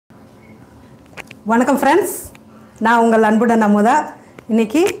வணக்கம் ஃப்ரெண்ட்ஸ், நான் உங்கள் அன்புடன் அமுதா.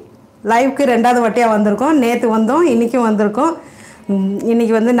 இன்றைக்கி லைவுக்கு ரெண்டாவது வாட்டியாக வந்திருக்கோம். நேற்று வந்தோம், இன்றைக்கும் வந்திருக்கோம்.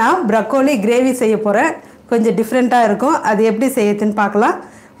 இன்றைக்கி வந்து நான் ப்ரக்கோலி கிரேவி செய்ய போகிறேன். கொஞ்சம் டிஃப்ரெண்ட்டாக இருக்கும். அது எப்படி செய்யறதுன்னு பார்க்கலாம்.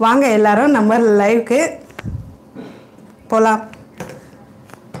 வாங்க எல்லோரும் நம்ம லைவுக்கு போகலாம்.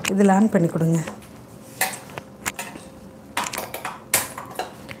 இதில் ஆன் பண்ணி கொடுங்க.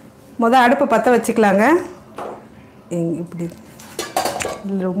 அடுப்பை பற்ற வச்சுக்கலாங்க. இப்படி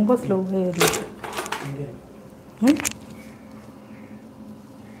ரொம்ப ஸ்லோவாக இருக்கு.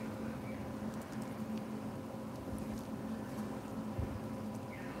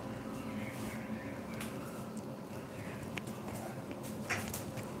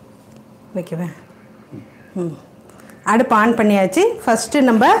 வைக்குவேன். அடுப்பு ஆன் பண்ணியாச்சு. ஃபஸ்ட்டு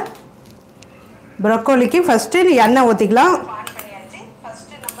நம்ம ப்ரக்கோலிக்கு ஃபஸ்ட்டு எண்ணெய் ஊற்றிக்கலாம்.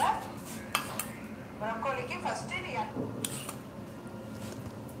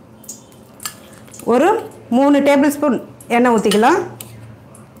 ஒரு 3 டேபிள் ஸ்பூன் எண்ணெய் ஊற்றிக்கலாம்.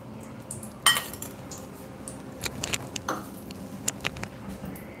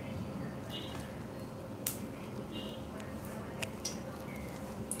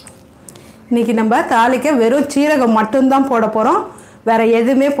 இன்றைக்கி நம்ம தாளிக்க வெறும் சீரகம் மட்டும்தான் போட போகிறோம். வேறு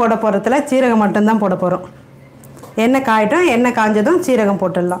எதுவுமே போட போகிறதில்ல, சீரகம் மட்டும்தான் போட போகிறோம். எண்ணெய் காயட்டும். எண்ணெய் காஞ்சதும் சீரகம்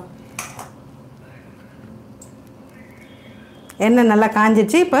போட்டுடலாம். எண்ணெய் நல்லா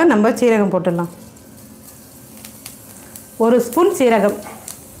காஞ்சிச்சு. இப்போ நம்ம சீரகம் போட்டுடலாம். 1 ஸ்பூன் சீரகம்.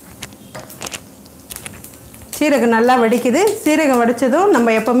 சீரகம் நல்லா வெடிக்குது. சீரகம் வெடித்ததும்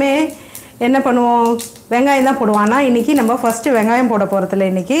நம்ம எப்போவுமே என்ன பண்ணுவோம், வெங்காயம் தான் போடுவோம். ஆனால் இன்றைக்கி நம்ம ஃபஸ்ட்டு வெங்காயம் போட போகிறதில்ல.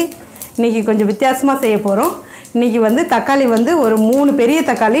 இன்றைக்கி கொஞ்சம் வித்தியாசமாக செய்ய போகிறோம். இன்றைக்கி வந்து தக்காளி வந்து ஒரு 3 பெரிய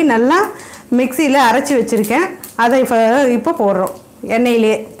தக்காளி நல்லா மிக்சியில் அரைச்சி வச்சுருக்கேன். அதை இப்போ போடுறோம்.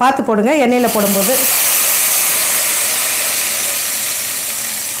 எண்ணெயிலே பார்த்து போடுங்க. எண்ணெயில் போடும்போது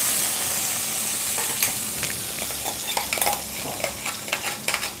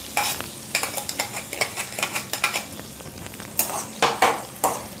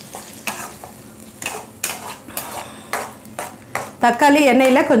தக்காளி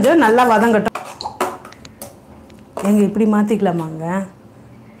எண்ணெயில் கொஞ்சம் நல்லா வதங்கட்டும். எங்கே இப்படி மாற்றிக்கலாமாங்க?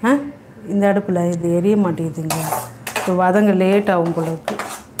 இந்த அடுப்பில் இது எரிய மாட்டேங்குதுங்க. இப்போ வதங்க லேட் ஆகும் போல இருக்கு.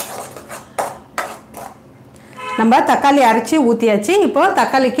 நம்ம தக்காளி அரைச்சி ஊற்றியாச்சு. இப்போ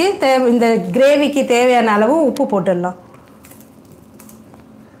தக்காளிக்கு இந்த கிரேவிக்கு தேவையான அளவு உப்பு போட்டுடலாம்.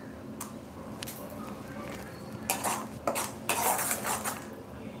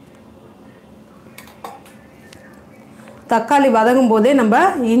 தக்காளி வதங்கும் போதே நம்ம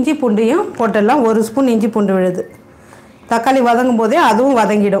இஞ்சி பூண்டையும் போட்டுடலாம். 1 ஸ்பூன் இஞ்சி பூண்டு விழுது. தக்காளி வதங்கும் போதே அதுவும்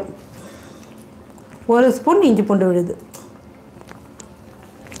வதங்கிடும். 1 ஸ்பூன் இஞ்சி பூண்டு விழுது.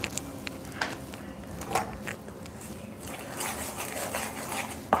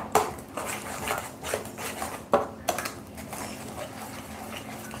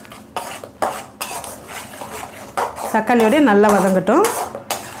 தக்காளியோடய நல்லா வதங்கட்டும்.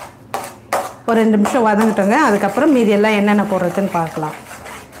 ஒரு 2 நிமிஷம் வதங்கிட்டோங்க. அதுக்கப்புறம் மீதி எல்லாம் என்னென்ன போடுறதுன்னு பார்க்கலாம்.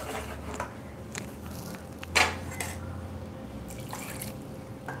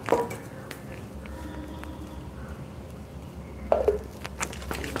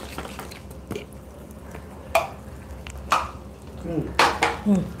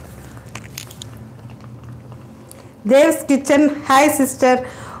 தேவ்ஸ் கிச்சன். ஹாய் சிஸ்டர்,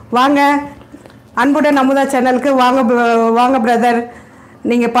 வாங்க அன்புடன் அமுதா சேனலுக்கு வாங்க பிரதர்.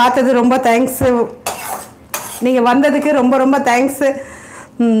 நீங்கள் பார்த்தது ரொம்ப தேங்க்ஸு. நீங்கள் வந்ததுக்கு ரொம்ப ரொம்ப தேங்க்ஸு.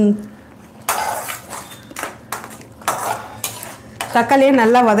 தக்காளியை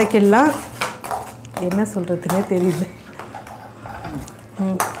நல்லா வதக்கிடலாம். என்ன சொல்கிறதுனே தெரியல.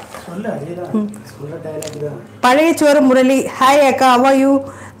 பழைய சோறு முரளி. ஹாய் அக்கா, ஹவ் ஆர் யூ?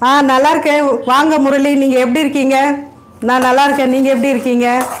 நல்லா இருக்கேன். வாங்க முரளி, நீங்கள் எப்படி இருக்கீங்க? நான் நல்லா இருக்கேன். நீங்கள் எப்படி இருக்கீங்க?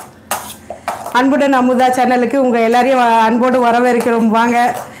 அன்புடன் அமுதா சேனலுக்கு உங்கள் எல்லாரையும் அன்போடு வரவேற்கிறோம். வாங்க.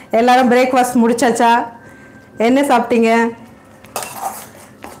 எல்லோரும் பிரேக்ஃபாஸ்ட் முடிச்சாச்சா? என்ன சாப்பிட்டீங்க?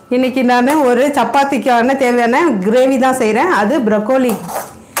 இன்றைக்கி நான் ஒரு சப்பாத்திக்கான தேவையான கிரேவி தான் செய்கிறேன். அது ப்ரக்கோலி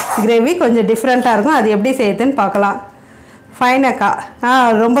கிரேவி. கொஞ்சம் டிஃப்ரெண்ட்டாக இருக்கும். அது எப்படி செய்யுதுன்னு பார்க்கலாம். ஃபைன் அக்கா.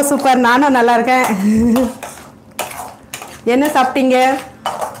 ரொம்ப சூப்பர். நானும் நல்லா இருக்கேன். என்ன சாப்பிட்டீங்க?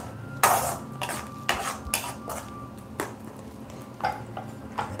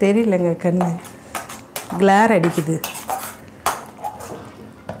 தெரியலங்க, கண்ணு கிளார் அடிக்குது.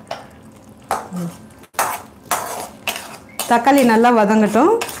 தக்காளி நல்லா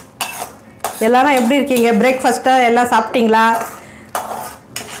வதங்கட்டும். எல்லாரும் எப்படி இருக்கீங்க? பிரேக்ஃபாஸ்ட்டாக எல்லாம் சாப்பிட்டீங்களா?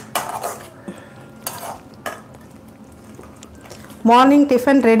 மார்னிங்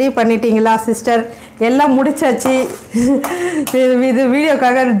டிஃபன் ரெடி பண்ணிட்டீங்களா சிஸ்டர்? எல்லாம் முடிச்சாச்சு. இது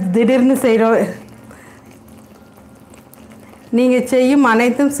வீடியோக்காக திடீர்னு செய்கிறோம். நீங்கள் செய்யும்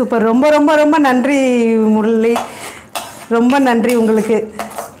அனைத்தும் சூப்பர். ரொம்ப ரொம்ப ரொம்ப நன்றி முரளி, ரொம்ப நன்றி உங்களுக்கு.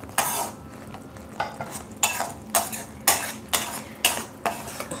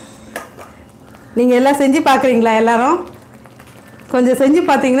 நீங்கள் எல்லாம் செஞ்சு பார்க்குறீங்களா? எல்லாரும் கொஞ்சம் செஞ்சு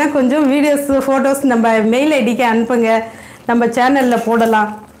பார்த்தீங்கன்னா கொஞ்சம் வீடியோஸ் ஃபோட்டோஸ் நம்ம மெயில் ஐடிக்கு அனுப்புங்க, நம்ம சேனலில்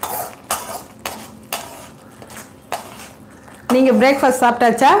போடலாம். நீங்கள் பிரேக்ஃபாஸ்ட்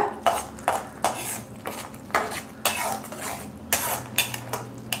சாப்பிட்டாச்சா?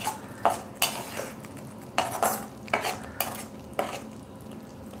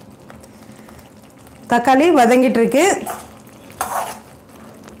 தக்காளி வதங்கிட்டு இருக்கு.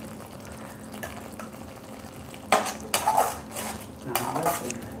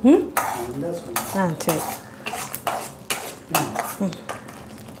 சரி.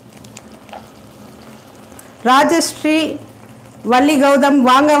 ராஜஸ்ரீ வள்ளி கௌதம்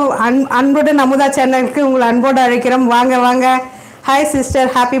வாங்க, அன்புடன் அமுதா சேனலுக்கு உங்களை அன்போடு அழைக்கிறோம். வாங்க வாங்க. Hi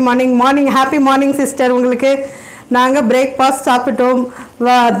sister, happy morning. Happy morning sister. உங்களுக்கு நாங்கள் பிரேக்ஃபாஸ்ட் சாப்பிட்டோம்.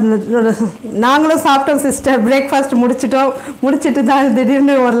 நாங்களும் சாப்பிட்டோம் சிஸ்டர். பிரேக்ஃபாஸ்ட் முடிச்சுட்டு தான்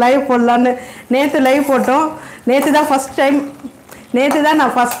திடீர்னு ஒரு லைவ் போடலான்னு. நேற்று லைவ் போட்டோம். நேற்று தான்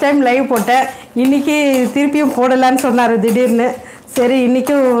நான் ஃபஸ்ட் டைம் லைவ் போட்டேன். இன்றைக்கி திருப்பியும் போடலான்னு சொன்னார் திடீர்னு. சரி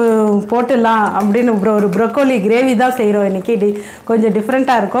இன்றைக்கும் போட்டுடலாம் அப்படின்னு ஒரு ப்ரொக்கோலி கிரேவி தான் செய்கிறோம் இன்றைக்கி. கொஞ்சம்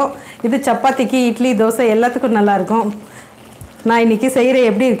டிஃப்ரெண்ட்டாக இருக்கும். இது சப்பாத்திக்கு, இட்லி, தோசை எல்லாத்துக்கும் நல்லாயிருக்கும். நான் இன்றைக்கி செய்கிறேன்,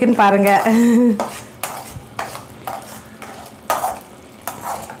 எப்படி இருக்குன்னு பாருங்கள்.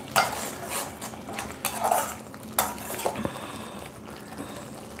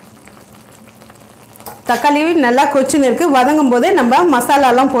 தக்காளி நல்லா கொச்சின்னு இருக்குது. வதங்கும் போதே நம்ம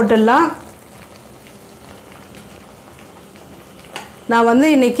மசாலாலாம் போட்டுடலாம். நான்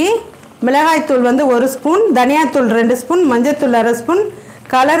இன்றைக்கி மிளகாய்த்தூள் 1 ஸ்பூன், தனியாத்தூள் 2 ஸ்பூன், மஞ்சத்தூள் 1/2 ஸ்பூன்,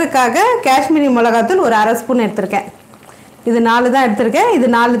 கலருக்காக காஷ்மீரி மிளகாத்தூள் ஒரு 1/2 ஸ்பூன் எடுத்திருக்கேன். இது 4 தான் எடுத்திருக்கேன். இது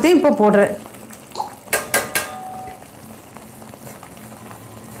 4த்தையும் இப்போ போடுறேன்.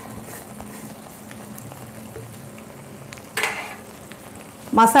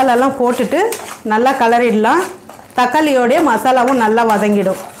 மசாலாலாம் போட்டுட்டு நல்லா கலரிடலாம். தக்காளியோடைய மசாலாவும் நல்லா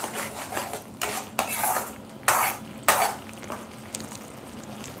வதங்கிடும்.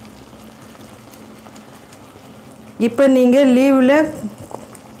 இப்போ நீங்கள் லீவில்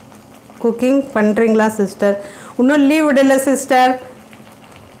குக்கிங் பண்ணுறீங்களா சிஸ்டர்? இன்னும் லீவ் விடலை சிஸ்டர்,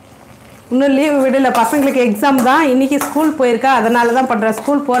 இன்னும் லீவ் விடலை. பசங்களுக்கு எக்ஸாம் தான். இன்றைக்கி ஸ்கூல் போயிருக்கா, அதனால தான் பண்ணுறேன்.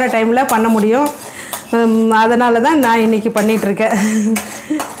 ஸ்கூல் போகிற டைமில் பண்ண முடியும். அதனால தான் நான் இன்றைக்கி பண்ணிகிட்ருக்கேன்.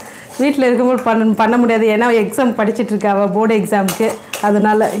 வீட்டில் இருக்கும்போது பண்ண முடியாது. ஏன்னா எக்ஸாம் படிச்சுட்ருக்கா, அவள் போர்டு எக்ஸாமுக்கு.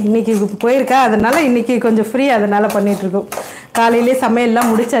 அதனால் இன்றைக்கி போயிருக்கா, அதனால் இன்றைக்கி கொஞ்சம் ஃப்ரீ, அதனால் பண்ணிகிட்ருக்கோம். காலையிலே சமையல்லாம்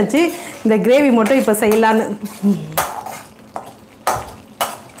முடிச்சாச்சு. இந்த கிரேவி மட்டும் இப்போ செய்யலான்னு.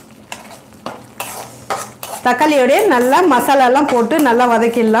 தக்காளியோடைய நல்லா மசாலாலாம் போட்டு நல்லா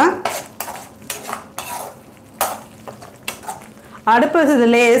வதக்கிடலாம். அடுப்பு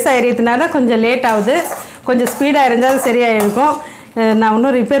லேசாக எரியதுனால கொஞ்சம் லேட் ஆகுது. கொஞ்சம் ஸ்பீடாக இருந்தால் சரியாக இருக்கும். நான்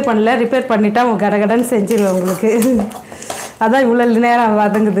இன்னும் ரிப்பேர் பண்ணல. ரிப்பேர் பண்ணிட்டா கடகடன்னு செஞ்சிருவேன் உங்களுக்கு. அதான் இவ்வளோ நேரம்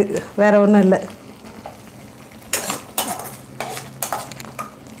வதங்குது, வேறு ஒன்றும் இல்லை.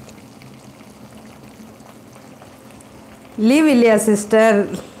 லீவ் இல்லையா சிஸ்டர்?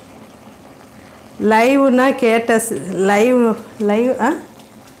 லைவ்னா கேட்ட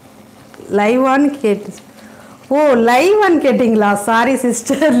லைவான்னு கேட்டு. ஓ லைவான்னு கேட்டிங்களா? சாரி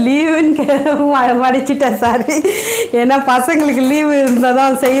சிஸ்டர், லீவுன்னு படிச்சுட்டேன், சாரி. ஏன்னா பசங்களுக்கு லீவு இருந்தால்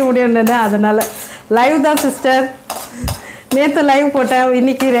தான் செய்ய முடியும்னு, அதனால் லைவ் தான் சிஸ்டர். நேற்று லைவ் போட்டேன்.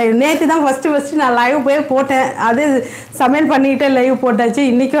 இன்றைக்கி நேற்று தான் ஃபஸ்ட்டு நான் லைவ் போய் போட்டேன். அது சமையல் பண்ணிக்கிட்டே லைவ் போட்டாச்சு.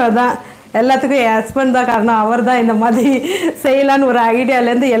 இன்றைக்கும் அதான். எல்லாத்துக்கும் என் ஹஸ்பண்ட் தான் காரணம். அவர் தான் இந்த மாதிரி செய்யலான்னு ஒரு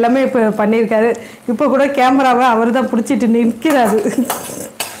ஐடியாலேருந்து எல்லாமே இப்போ பண்ணியிருக்காரு. இப்போ கூட கேமராவை அவர் தான் பிடிச்சிட்டு நிற்கிறாரு.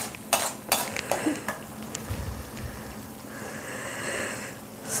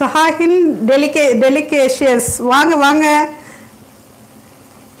 சஹாஹின் டெலிகேஷியஸ் வாங்க வாங்க.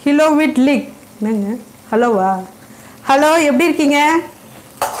 ஹலோ வித் லிக் என்னங்க ஹலோவா? ஹலோ, எப்படி இருக்கீங்க?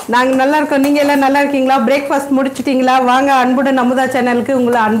 நாங்கள் நல்லா இருக்கோம். நீங்கள் எல்லாம் நல்லா இருக்கீங்களா? பிரேக்ஃபாஸ்ட் முடிச்சிட்டிங்களா? வாங்க, அன்புடன் அமுதா சேனலுக்கு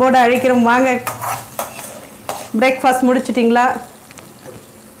உங்களை அன்போடு அழைக்கிறோம். வாங்க. பிரேக்ஃபாஸ்ட் முடிச்சிட்டிங்களா?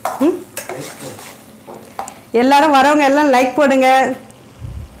 எல்லாரும் வரவங்க எல்லாம் லைக் போடுங்க.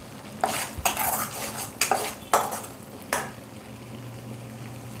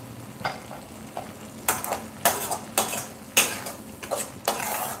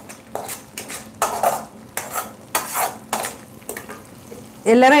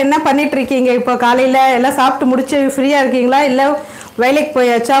 எல்லாரும் என்ன பண்ணிட்டு இருக்கீங்க? இப்போ காலையில் எல்லாம் சாப்பிட்டு முடிச்சு ஃப்ரீயாக இருக்கீங்களா? இல்லை வேலைக்கு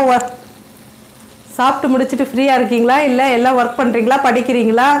போயாச்சா? சாப்பிட்டு முடிச்சுட்டு ஃப்ரீயாக இருக்கீங்களா? இல்லை எல்லாம் ஒர்க் பண்ணுறீங்களா?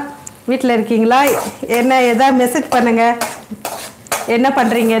 படிக்கிறீங்களா? வீட்டில் இருக்கீங்களா? என்ன எதாவது மெசேஜ் பண்ணுங்கள். என்ன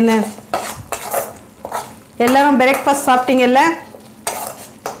பண்ணுறீங்கன்னு. எல்லாரும் பிரேக்ஃபாஸ்ட் சாப்பிட்டீங்கல்ல?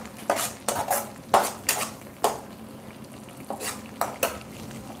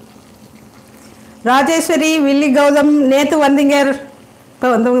 ராஜேஸ்வரி, வில்லி கௌதம் நேற்று வந்தீங்க, இப்போ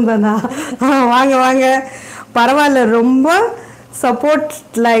வந்தவங்க தானா? வாங்க வாங்க, பரவாயில்ல, ரொம்ப சப்போர்ட்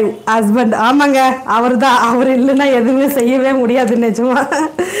லைவ் ஹஸ்பண்ட். ஆமாங்க, அவர் தான். அவர் இல்லைன்னா எதுவுமே செய்யவே முடியாது. நிஜமா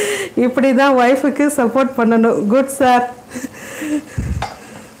இப்படி தான் ஒய்ஃபுக்கு சப்போர்ட் பண்ணணும். Good sir.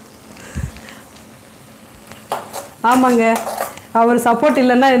 ஆமாங்க, அவர் சப்போர்ட்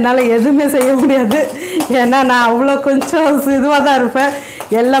இல்லைன்னா என்னால் எதுவுமே செய்ய முடியாது. ஏன்னா நான் அவ்வளோ கொஞ்சம் இதுவாக தான் இருப்பேன்.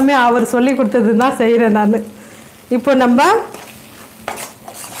 எல்லாமே அவர் சொல்லி கொடுத்தது தான் செய்கிறேன் நான். இப்போ நம்ம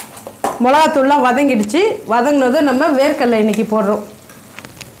மிளகாத்தூள்லாம் வதங்கிடுச்சு. வதங்கினதும் நம்ம வேர்க்கடலை இன்றைக்கி போடுறோம்.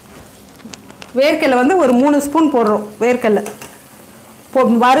 வேர்க்கடலை வந்து ஒரு 3 ஸ்பூன் போடுறோம். வேர்க்கடலை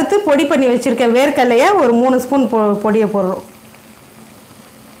வறுத்து பொடி பண்ணி வச்சுருக்கேன். வேர்க்கடலையை ஒரு 3 ஸ்பூன் பொடியை போடுறோம்.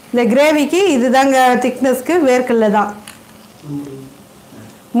 இந்த கிரேவிக்கு இதுதாங்க திக்னஸ்க்கு வேர்க்கடலை தான்.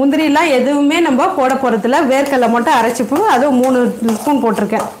 முந்திரிலாம் எதுவுமே நம்ம போட போகிறதில்ல. வேர்க்கடலை மட்டும் அரைச்சிப்போ, அதுவும் 3 ஸ்பூன்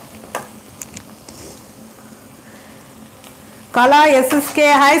போட்டிருக்கேன். கலா எஸ்எஸ்கே,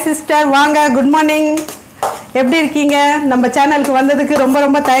 ஹாய் சிஸ்டர், வாங்க, குட் மார்னிங், எப்படி இருக்கீங்க? நம்ம சேனலுக்கு வந்ததுக்கு ரொம்ப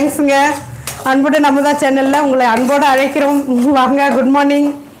ரொம்ப தேங்க்ஸுங்க. அன்புடன் அமுதா சேனலில் உங்களை அன்போடு அழைக்கிறோம். வாங்க, good morning.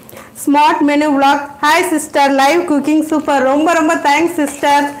 Smart menu vlog, hi sister, live cooking super, ரொம்ப ரொம்ப thanks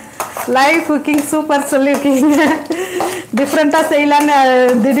sister. Live cooking super சொல்லியிருக்கீங்க. டிஃப்ரெண்ட்டாக செய்யலான்னு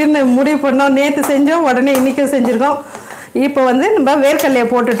திடீர்னு முடிவு பண்ணோம். நேற்று செஞ்சோம், உடனே இன்றைக்கும் செஞ்சுருக்கோம். இப்போ வந்து நம்ம வேர்க்கடலையை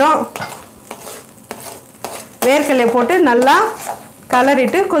போட்டுட்டோம். வேர்க்கடலையை போட்டு நல்லா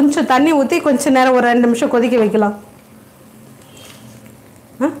கலரிட்டு கொஞ்சம் தண்ணி ஊற்றி கொஞ்சம் நேரம் ஒரு 2 நிமிஷம் கொதிக்க வைக்கலாம்.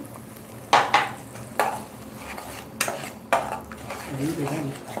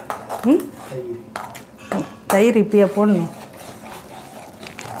 தயிர் இப்பயே போடணும்.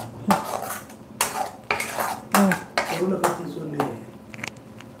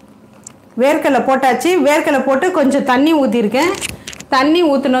 வேர்க்கடலை போட்டாச்சு. வேர்க்கடலை போட்டு கொஞ்சம் தண்ணி ஊற்றிருக்கேன். தண்ணி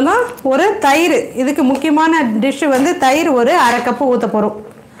ஊற்றினதும் ஒரு தயிர், இதுக்கு முக்கியமான டிஷ்ஷு வந்து தயிர் ஒரு 1/2 கப்பு ஊற்ற போகிறோம்.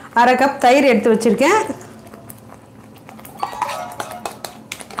 1/2 கப் தயிர் எடுத்து வச்சுருக்கேன்.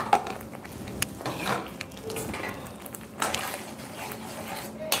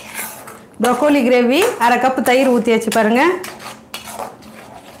 ப்ரோக்கோலி கிரேவி 1/2 கப்பு தயிர் ஊற்றியாச்சு பாருங்கள்.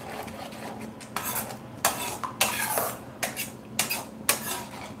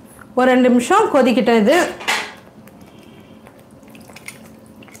 ஒரு 2 நிமிஷம் கொதிக்கிட்டோம். இது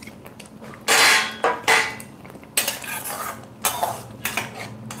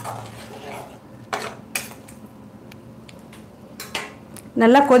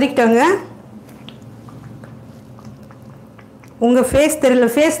நல்லா கொதிக்கிட்டோங்க. உங்கள் ஃபேஸ்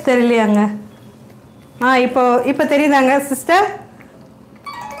தெரியலையாங்க? இப்போ தெரியுதாங்க சிஸ்டர்?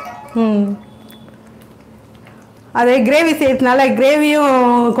 அது கிரேவி செய்யறதுனால, கிரேவியும்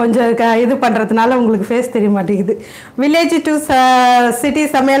கொஞ்சம் இது பண்ணுறதுனால உங்களுக்கு ஃபேஸ் தெரிய மாட்டேங்குது. வில்லேஜ் டு சிட்டி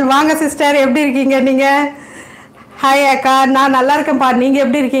சமையல், வாங்க சிஸ்டர், எப்படி இருக்கீங்க நீங்கள்? ஹாய் அக்கா, நான் நல்லா இருக்கேன்ப்பா. நீங்கள்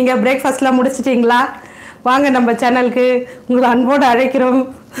எப்படி இருக்கீங்க? பிரேக்ஃபாஸ்ட்லாம் முடிச்சிட்டிங்களா? வாங்க, நம்ம சேனலுக்கு உங்களை அன்போடு அழைக்கிறோம்.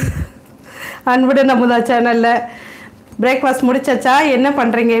 அன்புடன் அமுதா சேனலில் பிரேக்ஃபாஸ்ட் முடிச்சாச்சா? என்ன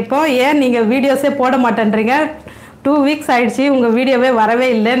பண்ணுறீங்க இப்போ? ஏன் நீங்கள் வீடியோஸே போட மாட்டேன்றீங்க? 2 வீக்ஸ் ஆகிடுச்சி, உங்கள் வீடியோவே வரவே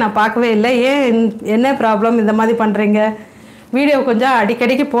இல்லை, நான் பார்க்கவே இல்லை. ஏன், என்ன ப்ராப்ளம் இந்த மாதிரி பண்ணுறீங்க? வீடியோ கொஞ்சம்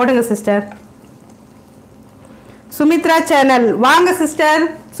அடிக்கடிக்கு போடுங்க சிஸ்டர். சுமித்ரா சேனல், வாங்க சிஸ்டர்.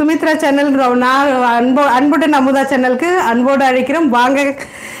 சுமித்ரா சேனல் நான் அன்புடன் அமுதா சேனலுக்கு அன்போடு அழைக்கிறோம். வாங்க.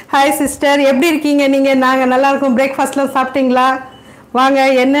 ஹாய் சிஸ்டர், எப்படி இருக்கீங்க நீங்கள்? நாங்கள் நல்லாயிருக்கோம். பிரேக்ஃபாஸ்ட்லாம் சாப்பிட்டீங்களா? வாங்க,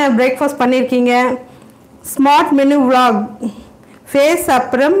 என்ன பிரேக்ஃபாஸ்ட் பண்ணியிருக்கீங்க? ஸ்மார்ட் மெனு விளாக் ஃபேஸ்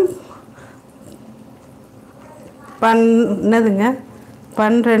அப்புறம் பண்ணதுங்க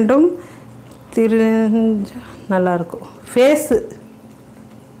 12ம் நல்லாயிருக்கும் ஃபேஸு.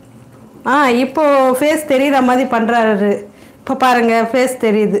 இப்போது ஃபேஸ் தெரிகிற மாதிரி பண்ணுறாரு. இப்போ பாருங்கள், ஃபேஸ்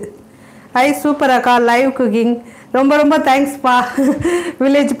தெரியுது. ஹை சூப்பர் அக்கா, லைவ் குக்கிங், ரொம்ப ரொம்ப தேங்க்ஸ்ப்பா.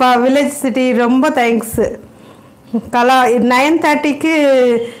 வில்லேஜ் சிட்டி, ரொம்ப தேங்க்ஸு. கலா 9:30க்கு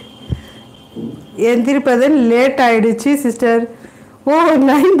எந்திரிப்பது லேட் ஆகிடுச்சு சிஸ்டர். ஓ,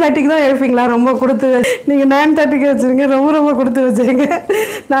 9:30க்கு தான் எழுப்பீங்களா? ரொம்ப கொடுத்து நீங்கள் 9:30க்கு வச்சுருங்க. ரொம்ப ரொம்ப கொடுத்து வச்சுருங்க.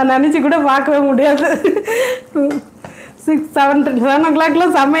 நான் நினச்சி கூட பார்க்கவே முடியாது. 7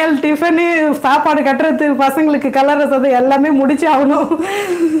 o'clockலாம் சமையல், டிஃபனு, சாப்பாடு கட்டுறது, பசங்களுக்கு கலர் ரசம் எல்லாமே முடிச்சு ஆகணும்.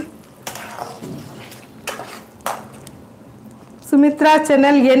 சுமித்ரா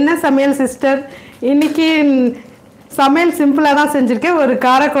சேனல், என்ன சமையல் சிஸ்டர்? இன்றைக்கி சமையல் சிம்பிளாக தான் செஞ்சுருக்கேன். ஒரு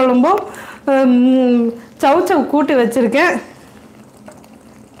காரக்குழம்பும் சவுச்சவ் கூட்டி வச்சுருக்கேன்,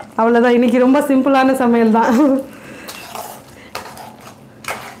 அவ்வளோதான். இன்றைக்கி ரொம்ப சிம்பிளான சமையல் தான்.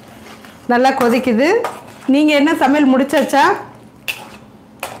 நல்லா கொதிக்குது. நீங்கள் என்ன சமையல் முடிச்சாச்சா?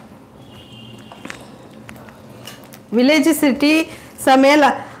 வில்லேஜ் சிட்டி சமையல்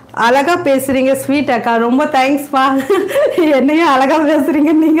அழகாக பேசுகிறீங்க ஸ்வீட் அக்கா. ரொம்ப தேங்க்ஸ்ப்பா. என்னையும் அழகாக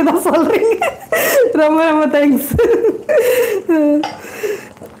பேசுகிறீங்க நீங்கள் தான் சொல்கிறீங்க. ரொம்ப ரொம்ப தேங்க்ஸ்.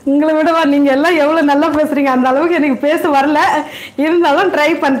 உங்களை விடவா நீங்கள் எல்லாம் எவ்வளோ நல்லா பேசுகிறீங்க. அந்த அளவுக்கு எனக்கு பேச வரல, இருந்தாலும்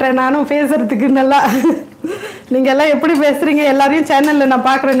ட்ரை பண்ணுறேன் நானும் பேசுகிறதுக்கு நல்லா. நீங்கள் எல்லாம் எப்படி பேசுகிறீங்க, எல்லாரையும் சேனலில் நான்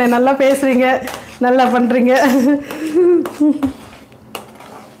பார்க்குறேன், நல்லா பேசுகிறீங்க, நல்லா பண்ணுறீங்க.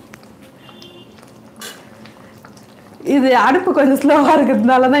 இது அடுப்பு கொஞ்சம் ஸ்லோவாக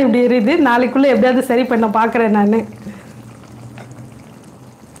இருக்கிறதுனால தான் இப்படி எரியுது. நாளைக்குள்ளே எப்படியாவது சரி பண்ண பார்க்குறேன் நான்.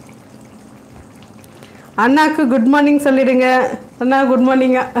 அண்ணாக்கு குட் மார்னிங் சொல்லிடுங்க. அண்ணா குட்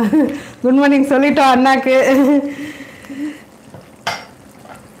மார்னிங்க. குட் மார்னிங் சொல்லிட்டோம் அண்ணாக்கு.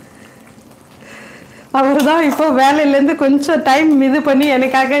 அவர் தான் இப்போ வேலையிலேருந்து கொஞ்சம் டைம் இது பண்ணி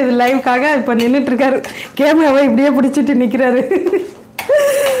எனக்காக இது லைவுக்காக இப்போ நின்றுட்டுருக்காரு. கேமராவை இப்படியே பிடிச்சிட்டு நிற்கிறாரு.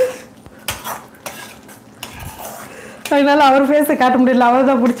 அதனால அவர் ஃபேஸை காட்ட முடியல, அவர்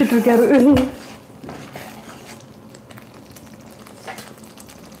தான் பிடிச்சிட்டு இருக்காரு.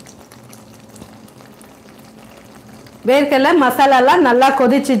 வேர்க்கடலை மசாலாலாம் நல்லா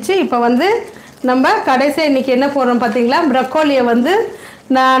கொதிச்சிச்சு. இப்போ வந்து நம்ம கடைசியாக இன்றைக்கி என்ன போடுறோம் பார்த்தீங்களா, ப்ரக்கோலியை வந்து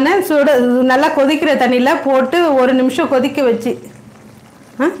நான் நல்லா கொதிக்கிற தண்ணியில் போட்டு 1 நிமிஷம் கொதிக்க வச்சு,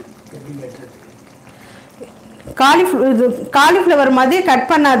 காலிஃப்ளவர் மாதிரி கட்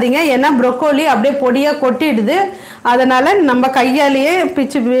பண்ணாதீங்க, ஏன்னா ப்ரொக்கோலி அப்படியே பொடியாக கொட்டிடுது. அதனால் நம்ம கையாலேயே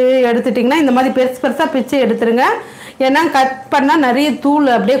பிச்சு எடுத்துட்டிங்கன்னா இந்த மாதிரி பெருசு பெருசாக பிச்சு எடுத்துருங்க. ஏன்னா கட் பண்ணால் நிறைய தூள்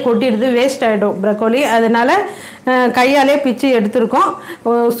அப்படியே கொட்டிடுது, வேஸ்ட் ஆகிடும் ப்ரக்கோலி. அதனால் கையாலே பிச்சு எடுத்துருக்கோம்.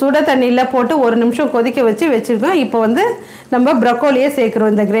 சுட தண்ணியில் போட்டு 1 நிமிஷம் கொதிக்க வச்சுருக்கோம். இப்போ வந்து நம்ம ப்ரக்கோலியை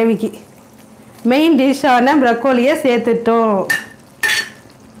சேர்க்குறோம். இந்த கிரேவிக்கு மெயின் டிஷ்ஷான ப்ரக்கோலியை சேர்த்துட்டோம்.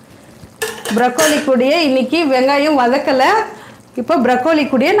 ப்ரக்கோலி கூடயே இன்றைக்கி வெங்காயம் வதக்கலை. இப்போ ப்ரக்கோலி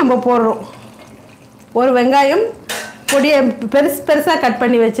கூடயே நம்ம போடுறோம். ஒரு வெங்காயம் பொடியை பெருசாக கட்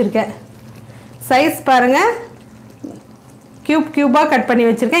பண்ணி வச்சுருக்கேன். சைஸ் பாருங்கள், க்யூபாக கட் பண்ணி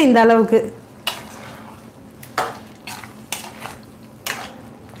வச்சுருக்கேன். இந்த அளவுக்கு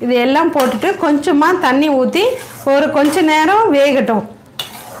இது எல்லாம் போட்டுட்டு கொஞ்சமாக தண்ணி ஊற்றி கொஞ்ச நேரம் வேகட்டும்.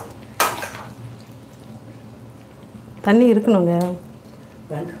 தண்ணி இருக்கணுங்க.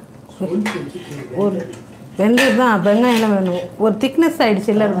 ஒரு வெந்தது தான் வெங்காயம் வேணும். ஒரு திக்னஸ்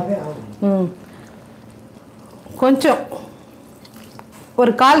ஆகிடுச்சு இல்லை? கொஞ்சம்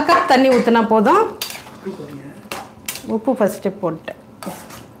ஒரு 1/4 கப் தண்ணி ஊற்றினா போதும். உப்பு ஃபஸ்ட்டு போட்டேன்.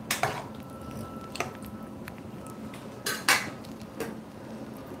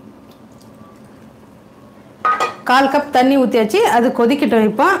 கால் கப் தண்ணி ஊற்றியாச்சு. அது கொதிக்கட்டும்.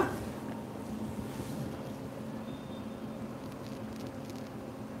 இப்போ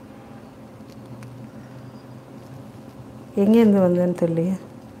எங்கேருந்து வந்தேன்னு தெரியலையே.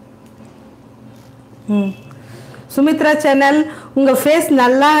 சுமித்ரா சேனல், உங்கள் ஃபேஸ்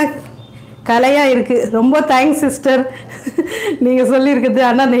நல்லா கலையாக இருக்குது. ரொம்ப தேங்க்ஸ் சிஸ்டர், நீங்கள் சொல்லியிருக்குது.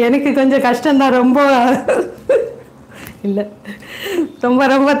 ஆனால் எனக்கு கொஞ்சம் கஷ்டம்தான். ரொம்ப இல்லை, ரொம்ப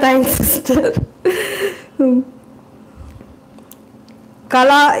ரொம்ப thanks sister.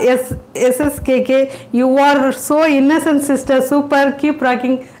 Kala SSKK, you are so Innocent sister, super, keep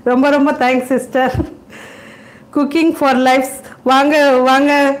rocking. ரொம்ப ரொம்ப thanks sister. Cooking for lives, வாங்க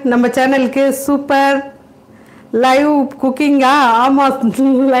வாங்க நம்ம சேனலுக்கு. Super live குக்கிங்கா? ஆமாம்,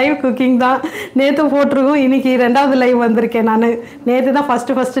 லைவ் குக்கிங் தான். நேற்று போட்டிருக்கோம், இன்றைக்கி 2வது லைவ் வந்திருக்கேன் நான். நேற்று தான்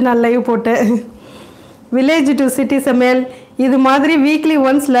ஃபஸ்ட்டு நான் லைவ் போட்டேன். வில்லேஜ் டு சிட்டி சமையல் இது மாதிரி வீக்லி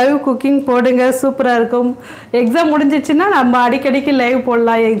ஒன்ஸ் லைவ் குக்கிங் போடுங்க, சூப்பராக இருக்கும். எக்ஸாம் முடிஞ்சிச்சுன்னா நம்ம அடிக்கடிக்கு லைவ்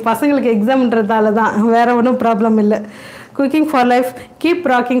போடலாம். எங்கள் பசங்களுக்கு எக்ஸாம்ன்றதால தான், வேறு ஒன்றும் ப்ராப்ளம் இல்லை. Cooking for life, keep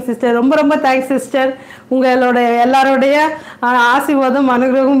rocking sister. ரொம்ப ரொம்ப தேங்க்ஸ் சிஸ்டர். உங்களோட எல்லாரோடைய ஆசீர்வாதம்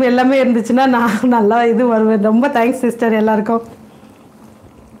அனுகிரகம் எல்லாமே இருந்துச்சுன்னா நான் நல்லா இது வருவேன். ரொம்ப தேங்க்ஸ் சிஸ்டர் எல்லாருக்கும்.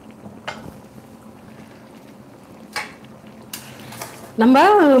 நம்ம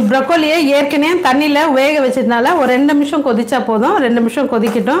ப்ரக்கோலியை ஏற்கனவே தண்ணியில் வேக வச்சதுனால ஒரு 2 நிமிஷம் கொதிச்சா போதும். 2 நிமிஷம்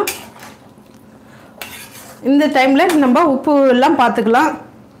கொதிக்கட்டும். இந்த டைமில் நம்ம உப்பு எல்லாம் பார்த்துக்கலாம்.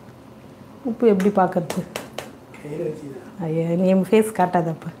 உப்பு எப்படி பார்க்கறது? ஐயா, நீ என் ஃபேஸ்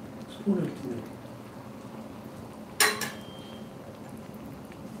காட்டாதப்பா.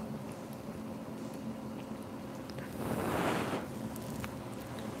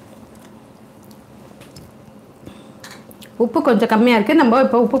 உப்பு கொஞ்சம் கம்மியாக இருக்குது. நம்ம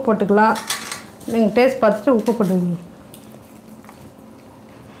இப்போ உப்பு போட்டுக்கலாம். நீங்கள் டேஸ்ட் பார்த்துட்டு உப்பு போட்டுக்கணும்.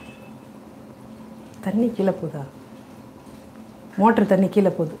 தண்ணி கீழே போகுதா? மோட்டர் தண்ணி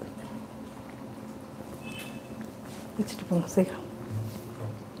கீழே போகுது. வச்சுட்டு போங்க சீக்கிரம்.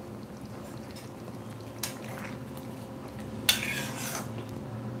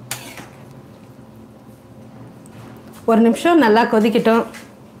 ஒரு நிமிஷம் நல்லா கொதிக்கட்டும்.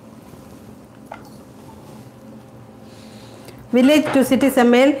 வில்லேஜ் டு சிட்டி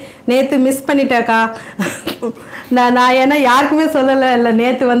சமையல் நேற்று மிஸ் பண்ணிட்டேக்கா. நான் ஏன்னா யாருக்குமே சொல்லலை. இல்லை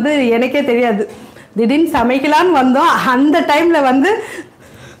நேற்று வந்து எனக்கே தெரியாது. திடீர்னு சமைக்கலான்னு வந்தோம். அந்த டைமில் வந்து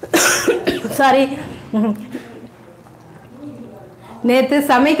சாரி, நேற்று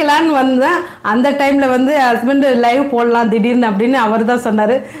சமைக்கலான்னு வந்தேன். அந்த டைமில் வந்து ஹஸ்பண்டு லைவ் போடலாம் திடீர்னு அப்படின்னு அவர் தான்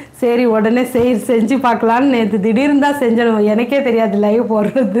சொன்னார். சரி உடனே செஞ்சு பார்க்கலான்னு நேற்று திடீர்னு தான் செஞ்சணும். எனக்கே தெரியாது லைவ்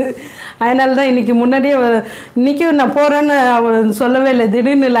போடுறது. அதனால தான் இன்றைக்கி முன்னாடியே இன்றைக்கும் நான் போகிறேன்னு அவர் சொல்லவே இல்லை.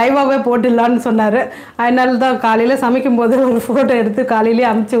 திடீர்னு லைவாகவே போட்டுடலான்னு சொன்னார். அதனால தான் காலையில் சமைக்கும்போது ஒரு ஃபோட்டோ எடுத்து காலையிலே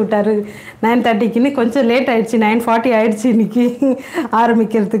அமுச்சு விட்டார் 9:30க்குன்னு. கொஞ்சம் லேட் ஆகிடுச்சு, 9:40 ஆகிடுச்சு இன்றைக்கி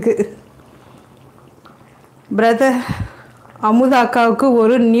ஆரம்பிக்கிறதுக்கு. பிரதர் அமுதா அக்காவுக்கு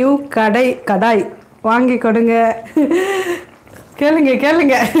ஒரு நியூ கடாய் வாங்கி கொடுங்க.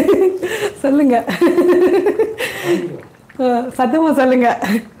 கேளுங்க சொல்லுங்க, சத்தமாக சொல்லுங்க.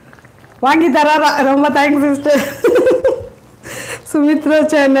 வாங்கி தராரா? ரொம்ப தேங்க்ஸ் சிஸ்டர். சுமித்ரா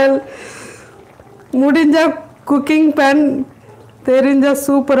சேனல் முடிஞ்சால் குக்கிங் பேன் தெரிஞ்சால்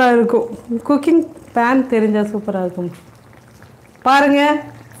சூப்பராக இருக்கும். குக்கிங் பேன் தெரிஞ்சால் சூப்பராக இருக்கும். பாருங்கள்,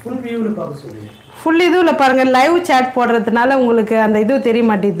 ஃபுல் இதுவில் பாருங்கள். லைவ் சேட் போடுறதுனால உங்களுக்கு அந்த இது தெரிய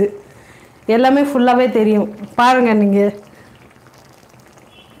மாட்டேது. எல்லாமே ஃபுல்லாகவே தெரியும். பாருங்கள், நீங்கள்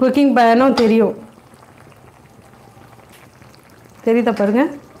குக்கிங் பேனும் தெரியும். தெரியுதா பாருங்கள்.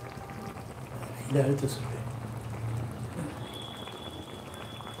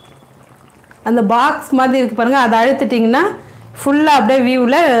 அந்த பாக்ஸ் மாதிரி இருக்குது பாருங்கள், அதை அழுத்திட்டிங்கன்னா ஃபுல்லாக அப்படியே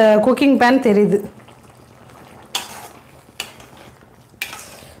வியூவில் குக்கிங் பேன் தெரியுது.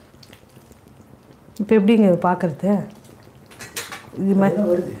 இப்போ எப்படிங்க பார்க்குறது? இது மாதிரி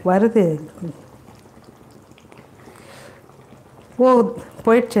வருது. ஓ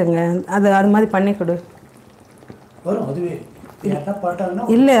போயிடுச்சுங்க. அது மாதிரி பண்ணி கொடு.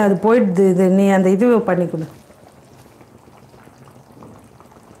 இல்லை அது போயிடுது. இது நீ அந்த இது பண்ணி கொடு.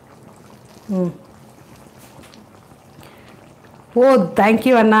 ஓ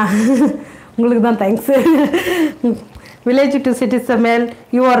தேங்க்யூ அண்ணா, உங்களுக்கு தான் தேங்க்ஸு. வில்லேஜ் டு சிட்டி சமையல்,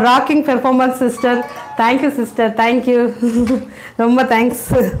 you are rocking performance sister. Thank you sister, thank you, ரொம்ப தேங்க்ஸ்.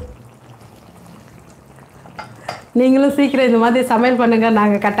 நீங்களும் சீக்கிரம் இந்த மாதிரி சமையல் பண்ணுங்கள்.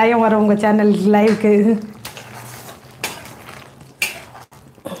 நாங்கள் கட்டாயம் வரோம் உங்கள் சேனல் லைவுக்கு.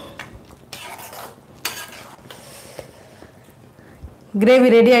 கிரேவி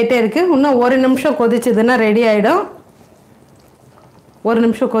ரெடி ஆகிட்டே இருக்குது. இன்னும் ஒரு நிமிஷம் கொதிச்சதுன்னா ரெடி ஆகிடும். ஒரு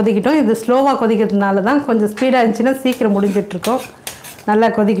நிமிஷம் கொதிக்கிட்டோம். இது ஸ்லோவாக கொதிக்கிறதுனால தான். கொஞ்சம் ஸ்பீடாக இருந்துச்சுன்னா சீக்கிரம் முடிஞ்சிட்ருக்கோம். நல்லா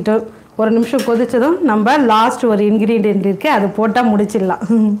கொதிக்கிட்டோம். ஒரு நிமிஷம் கொதித்ததும் நம்ம லாஸ்ட் ஒரு இன்க்ரீடியன்ட் இருக்குது, அது போட்டால் முடிச்சிடலாம்.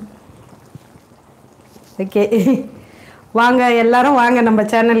 ஓகே, வாங்க எல்லோரும் வாங்க நம்ம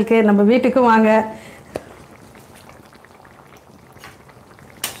சேனலுக்கு, நம்ம வீட்டுக்கும் வாங்க.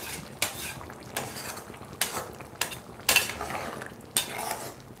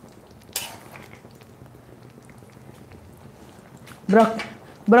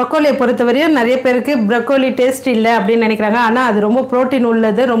 ப்ரொக்கோலியை பொறுத்தவரையும் நிறைய பேருக்கு ப்ரொக்கோலி டேஸ்ட் இல்லை அப்படின்னு நினைக்கிறாங்க. ஆனால் அது ரொம்ப ப்ரோட்டீன்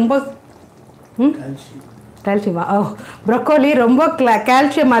உள்ளது. ரொம்ப கால்சியமா? ஓ, ப்ரொக்கோலி ரொம்ப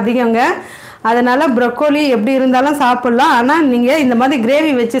கால்சியம் அதிகங்க. அதனால் ப்ரொக்கோலி எப்படி இருந்தாலும் சாப்பிட்லாம். ஆனால் நீங்கள் இந்த மாதிரி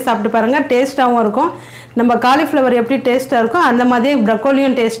கிரேவி வச்சு சாப்பிட்டு பாருங்கள், டேஸ்ட்டாகவும் இருக்கும். நம்ம காலிஃப்ளவர் எப்படி டேஸ்ட்டாக இருக்கும் அந்த மாதிரி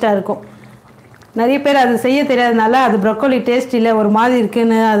ப்ரொக்கோலியும் டேஸ்ட்டாக இருக்கும். நிறைய பேர் அது செய்ய தெரியாதனால அது ப்ரொக்கோலி டேஸ்ட் இல்லை, ஒரு மாதிரி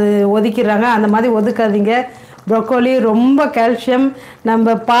இருக்குதுன்னு அது ஒதுக்கிடுறாங்க. அந்த மாதிரி ஒதுக்காதீங்க. ப்ரொக்கோலி ரொம்ப கால்சியம்.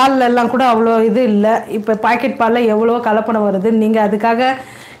 நம்ம பால்லெல்லாம் கூட அவ்வளோ இது இல்லை. இப்போ பாக்கெட் பாலில் எவ்வளோ கலப்படம் வருது. நீங்கள் அதுக்காக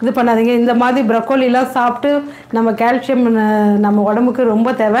இது பண்ணாதீங்க. இந்த மாதிரி ப்ரொக்கோலிலாம் சாப்பிட்டு நம்ம கால்சியம் நம்ம உடம்புக்கு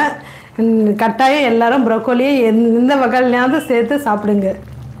ரொம்ப தேவை. கட்டாயம் எல்லாரும் ப்ரொக்கோலியை எந்த வகையிலையாவது சேர்த்து சாப்பிடுங்க.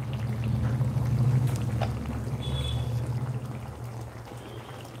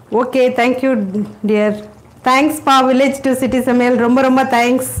 Okay, thank you dear. தேங்க்ஸ்ப்பா village to city சமையல், ரொம்ப ரொம்ப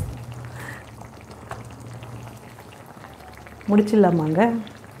தேங்க்ஸ். முடிச்சிடலாமாங்க?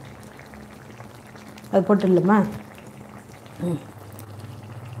 அது போட்டுடலாமா?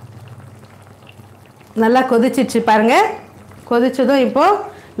 நல்லா கொதிச்சிச்சு பாருங்கள். கொதிச்சதும் இப்போது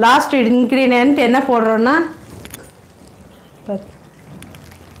லாஸ்ட் இன்க்ரீடியன்ட் என்ன போடுறோன்னா,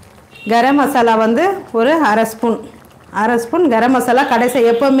 கரம் மசாலா வந்து ஒரு அரை ஸ்பூன் கரம் மசாலா. கடைசி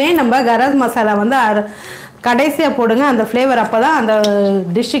எப்போவுமே நம்ம கரம் மசாலா வந்து கடைசியாக போடுங்க. அந்த ஃப்ளேவர் அப்போ தான் அந்த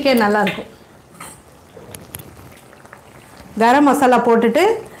டிஷ்ஷுக்கே நல்லாயிருக்கும். கரம் மசாலா போட்டுட்டு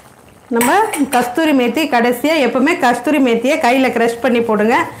நம்ம கஸ்தூரி மேத்தி கடைசியாக, எப்போவுமே கஸ்தூரி மேத்தியை கையில் க்ரஷ் பண்ணி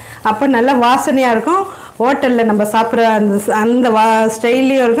போடுங்க. அப்போ நல்லா வாசனையாக இருக்கும். ஹோட்டலில் நம்ம சாப்பிட்ற அந்த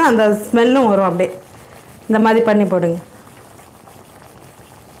ஸ்டைல்லையும் இருக்கும், அந்த ஸ்மெல்லும் வரும். அப்படியே இந்த மாதிரி பண்ணி போடுங்க.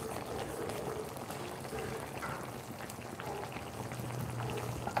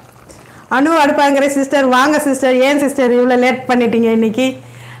 அனு அடுப்பாங்கிற சிஸ்டர் வாங்க சிஸ்டர். ஏன் சிஸ்டர் இவ்வளோ லேட் பண்ணிட்டீங்க இன்னைக்கு?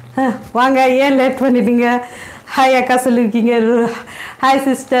 வாங்க, ஏன் லேட் பண்ணிட்டீங்க? ஹாய் அக்கா சொல்லியிருக்கீங்க. Hi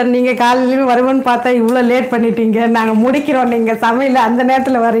sister. நீங்கள் காலையிலும் வருவோன்னு பார்த்தா இவ்வளோ லேட் பண்ணிட்டீங்க. நாங்கள் முடிக்கிறோம், நீங்கள் சமையல் அந்த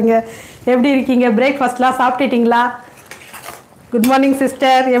நேரத்தில் வரீங்க. எப்படி இருக்கீங்க? பிரேக்ஃபாஸ்ட்லாம் சாப்பிட்டுட்டிங்களா? Good morning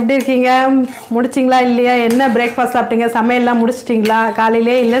sister. எப்படி இருக்கீங்க? முடிச்சிங்களா இல்லையா? என்ன பிரேக்ஃபாஸ்ட் சாப்பிட்டீங்க? சமையல்லாம் முடிச்சிட்டிங்களா?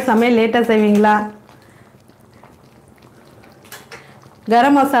 காலையிலே இல்லை சமையல் லேட்டாக செய்வீங்களா?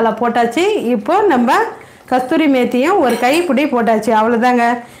 கரம் மசாலா போட்டாச்சு. இப்போ நம்ம கஸ்தூரி மேத்தியும் ஒரு கைப்பிடி போட்டாச்சு. அவ்வளோதாங்க.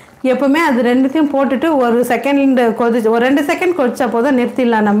 எப்போவுமே அது ரெண்டுத்தையும் போட்டுட்டு ஒரு செகண்ட் கொதிச்சு, ஒரு 2 செகண்ட் கொதிச்சா போதும்,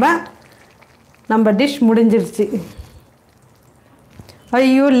 நிறுத்திடலாம். நம்ம டிஷ் முடிஞ்சிருச்சு.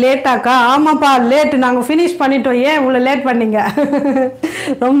 ஐயோ லேட்டாக்கா? ஆமாப்பா லேட்டு. நாங்கள் ஃபினிஷ் பண்ணிட்டோம். ஏன் இவ்வளோ லேட் பண்ணீங்க?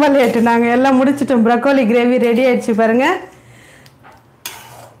 ரொம்ப லேட்டு. நாங்கள் எல்லாம் முடிச்சிட்டோம். ப்ரக்கோலி கிரேவி ரெடி ஆயிடுச்சு பாருங்கள்.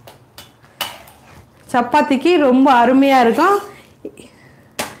 சப்பாத்திக்கு ரொம்ப அருமையாக இருக்கும்.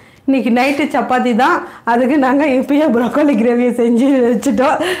 இன்றைக்கி நைட்டு சப்பாத்தி தான். அதுக்கு நாங்கள் இப்போயே ப்ரக்கோலி கிரேவியை செஞ்சு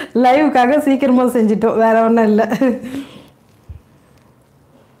வச்சுட்டோம். லைவுக்காக சீக்கிரமாக செஞ்சிட்டோம். வேறு ஒன்றும் இல்லை.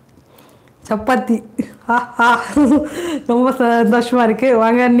 சப்பாத்தி ரொம்ப சந்தோஷமாக இருக்குது.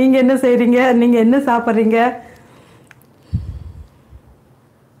 வாங்க, நீங்கள் என்ன செய்கிறீங்க? நீங்கள் என்ன சாப்பிட்றீங்க?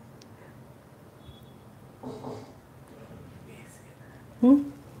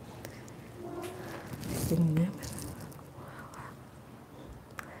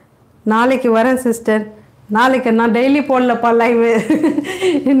 நாளைக்கு வரேன் சிஸ்டர். நாளைக்கு நான் டெய்லி போடலப்பா லைவு.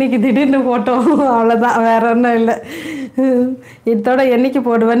 இன்றைக்கி திடீர்னு போட்டோம், அவ்வளோதான். வேறு ஒன்றும் இல்லை. இதோட என்றைக்கு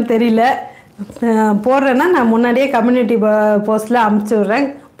போடுவேன்னு தெரியல. போடுறேன்னா நான் முன்னாடியே கம்யூனிட்டி போஸ்ட்டில் அமுச்சு விட்றேன்.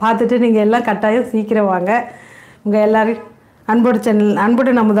 பார்த்துட்டு நீங்கள் எல்லாம் கட்டாயம் சீக்கிரம் வாங்க. உங்கள் எல்லோரும்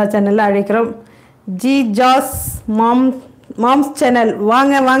அன்புடன் அமுதா சேனலில் அழைக்கிறோம். ஜி ஜாஸ் மாம்ஸ் சேனல்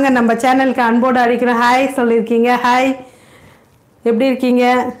வாங்க வாங்க, நம்ம சேனலுக்கு அன்போடு அழைக்கிறோம். ஹாய் சொல்லியிருக்கீங்க. ஹாய், எப்படி இருக்கீங்க?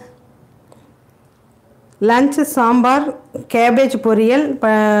 லஞ்சு சாம்பார் கேபேஜ் பொரியல்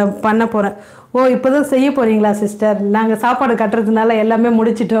பண்ண போகிறேன். ஓ, இப்போ தான் செய்ய போகிறீங்களா சிஸ்டர்? நாங்கள் சாப்பாடு கட்டுறதுனால எல்லாமே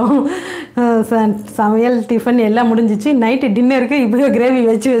முடிச்சிட்டோம். சமையல் டிஃபன் எல்லாம் முடிஞ்சிச்சு. நைட்டு டின்னருக்கு இப்போ கிரேவி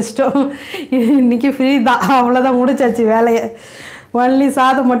வச்சிட்டோம். இன்றைக்கி ஃப்ரீ தான், அவ்வளோதான், முடிச்சாச்சு வேலையை. ஒன்லி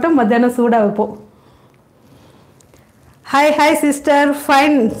சாதம் மட்டும் மத்தியானம் சூடாக வைப்போம். Hi hi sister.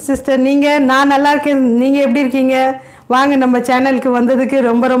 Fine sister. நான் நல்லா இருக்கேன். நீங்கள் எப்படி இருக்கீங்க? வாங்க, நம்ம சேனலுக்கு வந்ததுக்கு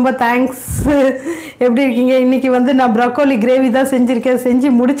ரொம்ப ரொம்ப தேங்க்ஸ். எப்படி இருக்கீங்க? இன்றைக்கி நான் ப்ரக்கோலி கிரேவி தான் செஞ்சுருக்கேன். செஞ்சு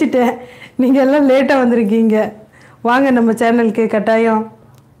முடிச்சிட்டேன். நீங்கள் எல்லாம் லேட்டாக வந்திருக்கீங்க. வாங்க நம்ம சேனலுக்கு கட்டாயம்.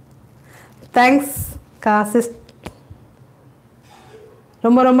 தேங்க்ஸ் கா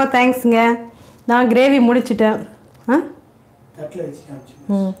ரொம்ப ரொம்ப தேங்க்ஸுங்க. நான் கிரேவி முடிச்சிட்டேன்.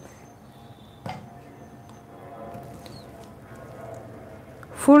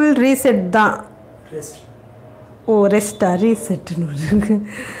 ஃபுல் ரீசெட் தான். ஓ, ரெஸ்ட்டா? ரீசெட்டுன்னு.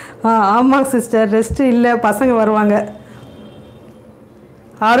 ஆமாங்க சிஸ்டர், ரெஸ்ட்டு இல்லை, பசங்க வருவாங்க.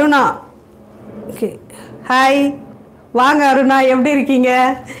 அருணா, ஓகே, ஹாய், வாங்க அருணா. எப்படி இருக்கீங்க?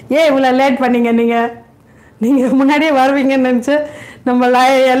 ஏன் இவ்வளோ லேட் பண்ணீங்க? நீங்கள் முன்னாடியே வருவீங்கன்னு நினச்சி நம்ம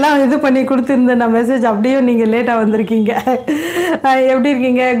எல்லாம் இது பண்ணி கொடுத்துருந்தேன் நான் மெசேஜ். அப்படியே நீங்கள் லேட்டாக வந்திருக்கீங்க. எப்படி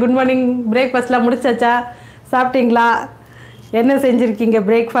இருக்கீங்க? Good morning. பிரேக்ஃபாஸ்ட்லாம் முடிச்சாச்சா? சாப்பிட்டீங்களா? என்ன செஞ்சுருக்கீங்க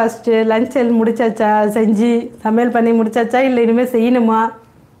பிரேக்ஃபாஸ்ட்டு? லஞ்ச் எல்லாம் முடிச்சாச்சா? செஞ்சு சமையல் பண்ணி முடிச்சாச்சா இல்லை இனிமேல் செய்யணுமா?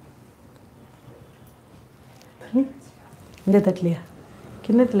 இந்த தட்டிலையா?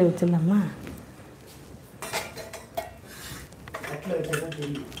 கிண்ணத்தில் வச்சிடலாமா?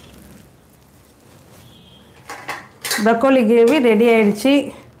 ப்ரக்கோலி கிரேவி ரெடி ஆயிடுச்சு.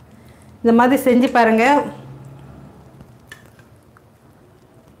 இந்த மாதிரி செஞ்சு பாருங்கள்.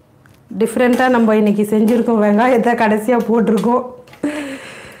 டிஃப்ரெண்ட்டாக நம்ம இன்றைக்கி செஞ்சுருக்கோம். வெங்காயத்தை கடைசியாக போட்டிருக்கோம்.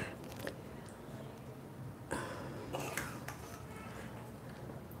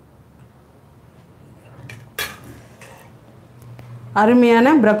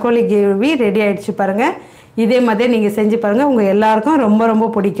 அருமையான ப்ரக்கோலி கிரேவி ரெடி ஆகிடுச்சு பாருங்கள். இதே மாதிரி நீங்கள் செஞ்சு பாருங்கள். உங்கள் எல்லாருக்கும் ரொம்ப ரொம்ப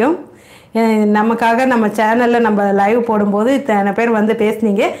பிடிக்கும். நமக்காக நம்ம சேனலில் நம்ம லைவ் போடும்போது இத்தனை பேர் வந்து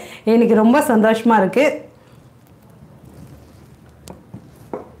பேசுனீங்க. எனக்கு ரொம்ப சந்தோஷமாக இருக்குது.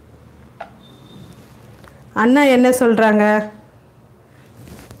 அண்ணா என்ன சொல்கிறாங்க?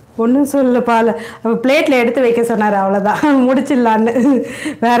 ஒன்றும் சொல்லப்பா. பிளேட்டில் எடுத்து வைக்க சொன்னார், அவ்வளோதான், முடிச்சிடலான்னு.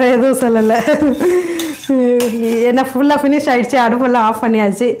 வேறு எதுவும் சொல்லலை. என்ன ஃபுல்லாக ஃபினிஷ் ஆகிடுச்சு. அடுப்பெல்லாம் ஆஃப்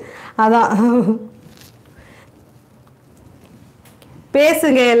பண்ணியாச்சு. அதான்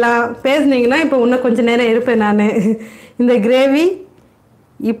பேசுங்க, எல்லாம் பேசுனீங்கன்னா இப்போ இன்னும் கொஞ்சம் நேரம் இருப்பேன் நான். இந்த கிரேவி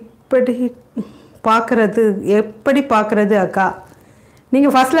எப்படி பார்க்குறது அக்கா?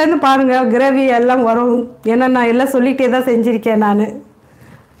 நீங்கள் ஃபஸ்ட்லேருந்து பாருங்கள், கிரேவி எல்லாம் வரும். ஏன்னா நான் எல்லாம் சொல்லிகிட்டே தான் செஞ்சுருக்கேன் நான்.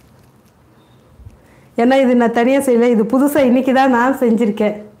 ஏன்னா இது நான் தனியாக செய்யலை, இது புதுசாக இன்றைக்கி தான் நான்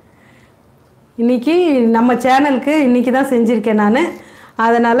செஞ்சுருக்கேன். இன்றைக்கி நம்ம சேனலுக்கு இன்றைக்கி தான் செஞ்சுருக்கேன் நான்.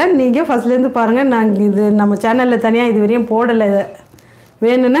 அதனால் நீங்கள் ஃபஸ்ட்லேருந்து பாருங்கள். நாங்கள் இது நம்ம சேனலில் தனியாக இது வரையும் போடலை.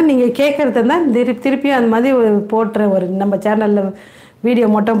 வேணும்னா நீங்கள் கேட்குறது தான் திருப்பியும் அந்த மாதிரி போட்டுறேன். ஒரு நம்ம சேனலில் வீடியோ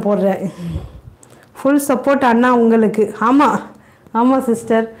மட்டும் போடுறேன். ஃபுல் சப்போர்ட் அண்ணா உங்களுக்கு. ஆமாம்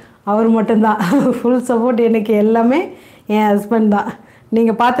சிஸ்டர், அவர் மட்டும்தான் ஃபுல் சப்போர்ட். எனக்கு எல்லாமே என் ஹஸ்பண்ட் தான்.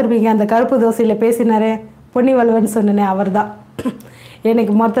 நீங்கள் பார்த்துருப்பீங்க அந்த கருப்பு தோசையில் பேசினாரே பொன்னி வல்வன்னு சொன்னேனே, அவர் தான்.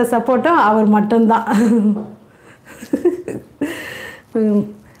 எனக்கு மொத்த சப்போர்ட்டும் அவர் மட்டும்தான்.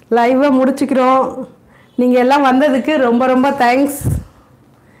 லைவாக முடிச்சுக்கிறோம். நீங்கள் எல்லாம் வந்ததுக்கு ரொம்ப ரொம்ப தேங்க்ஸ்.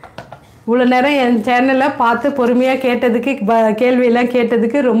 இவ்வளோ நேரம் என் சேனலை பார்த்து பொறுமையாக கேட்டதுக்கு, கேள்வியெல்லாம்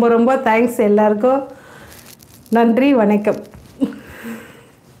கேட்டதுக்கு ரொம்ப ரொம்ப தேங்க்ஸ் எல்லாருக்கும். நன்றி, வணக்கம்.